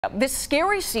This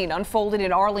scary scene unfolded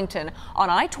in Arlington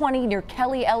on I-20 near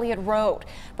Kelly Elliott Road.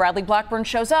 Bradley Blackburn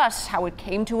shows us how it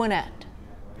came to an end.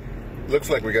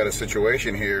 Looks like we got a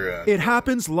situation here. It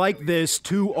happens like this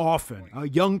too often. A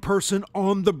young person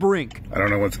on the brink. I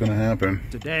don't know what's going to happen.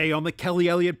 Today on the Kelly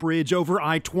Elliott Bridge over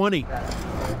I-20.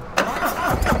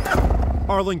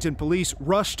 Arlington police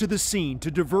rushed to the scene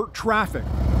to divert traffic.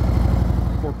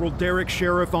 Corporal Derek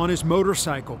Sheriff on his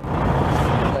motorcycle.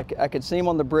 I could see him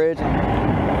on the bridge,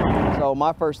 so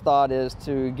my first thought is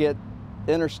to get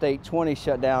Interstate 20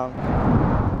 shut down.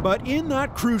 But in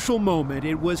that crucial moment,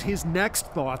 it was his next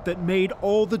thought that made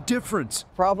all the difference.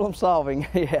 Problem solving,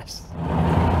 yes.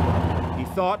 He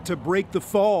thought to break the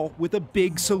fall with a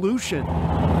big solution.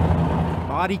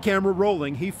 Body camera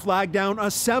rolling, he flagged down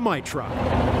a semi-truck.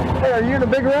 Hey, are you in a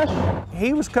big rush?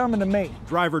 He was coming to me.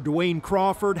 Driver Dwayne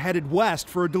Crawford headed west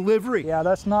for a delivery. Yeah,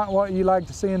 that's not what you like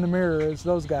to see in the mirror, is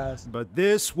those guys. But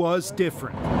this was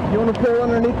different. You want to pull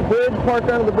underneath the bridge, park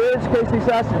under the bridge in case he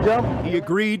decides to jump? He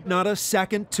agreed not a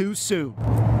second too soon.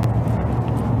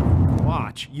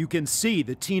 Watch, you can see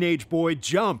the teenage boy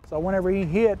jump. So whenever he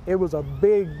hit, it was a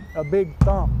big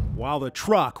thump. While the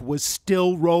truck was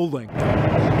still rolling.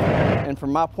 And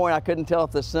from my point, I couldn't tell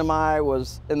if the semi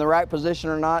was in the right position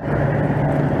or not.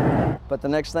 But the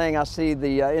next thing, I see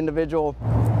the individual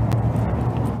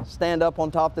stand up on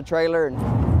top of the trailer, and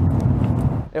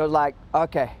it was like,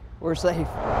 okay, we're safe.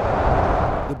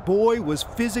 The boy was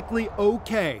physically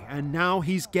okay, and now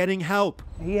he's getting help.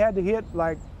 He had to hit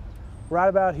like right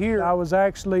about here. I was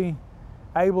actually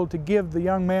able to give the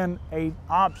young man an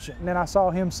option. And then I saw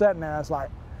him sitting there. I was like,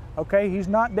 okay, he's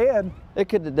not dead. It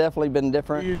could have definitely been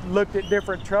different. You looked at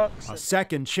different trucks. A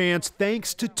second chance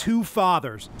thanks to two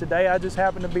fathers. Today I just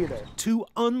happened to be there. Two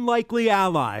unlikely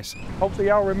allies. Hopefully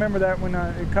y'all remember that when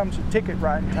it comes to ticket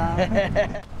writing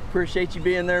time. Appreciate you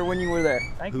being there when you were there.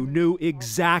 Who knew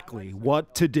exactly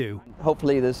what to do.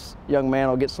 Hopefully this young man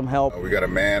will get some help. We got a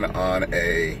man on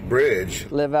a bridge.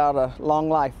 Live out a long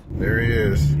life. There he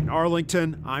is. In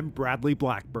Arlington, I'm Bradley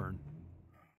Blackburn.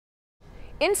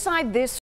 Inside this